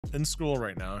in school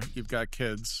right now, you've got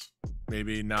kids,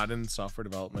 maybe not in software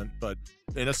development, but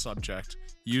in a subject,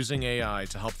 using AI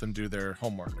to help them do their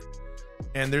homework.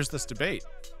 And there's this debate.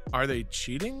 Are they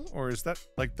cheating, or is that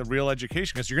like the real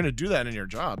education? Because you're going to do that in your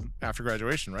job after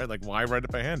graduation, right? Like, why write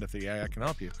it by hand if the AI can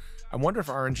help you? I wonder if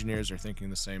our engineers are thinking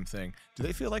the same thing. Do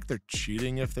they feel like they're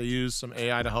cheating if they use some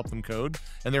AI to help them code,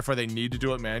 and therefore they need to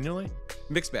do it manually?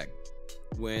 Mixed bag.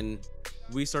 When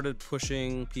we started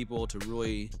pushing people to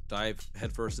really dive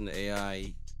headfirst into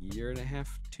AI year and a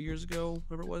half, 2 years ago,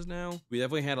 whatever it was now, we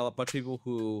definitely had a bunch of people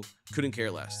who couldn't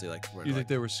care less. They You think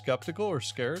they were skeptical or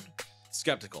scared?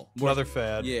 Skeptical. Another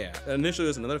fad. Yeah. Initially,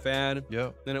 it was another fad.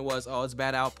 Yep. Then it was, oh, it's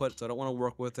bad output, so I don't want to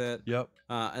work with it. Yep.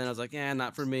 And then I was like, yeah,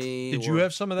 not for me. Did you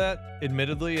have some of that,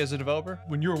 admittedly, as a developer?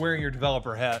 When you were wearing your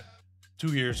developer hat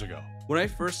 2 years ago? When I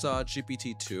first saw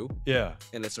GPT-2, yeah,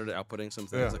 and it started outputting some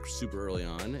things like super early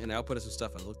on, and outputted some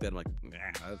stuff, I looked at it, I'm like,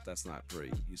 nah, that's not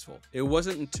very useful. It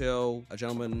wasn't until a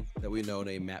gentleman that we know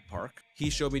named Matt Park, he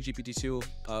showed me GPT-2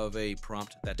 of a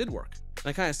prompt that did work.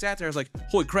 And I kind of sat there, I was like,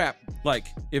 holy crap, like,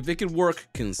 if it could work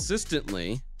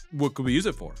consistently, what could we use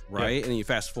it for, right? Yeah. And you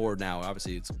fast forward now,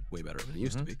 obviously it's way better than it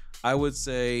used to be. I would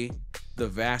say the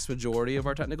vast majority of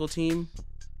our technical team,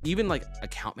 even like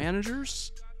account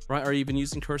managers, right, are even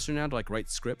using Cursor now to like write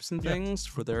scripts and things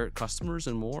for their customers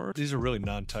and more. These are really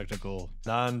non-technical,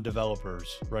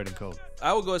 non-developers writing code.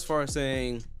 I would go as far as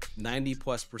saying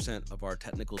 90+% of our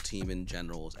technical team in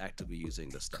general is actively using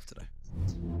this stuff today.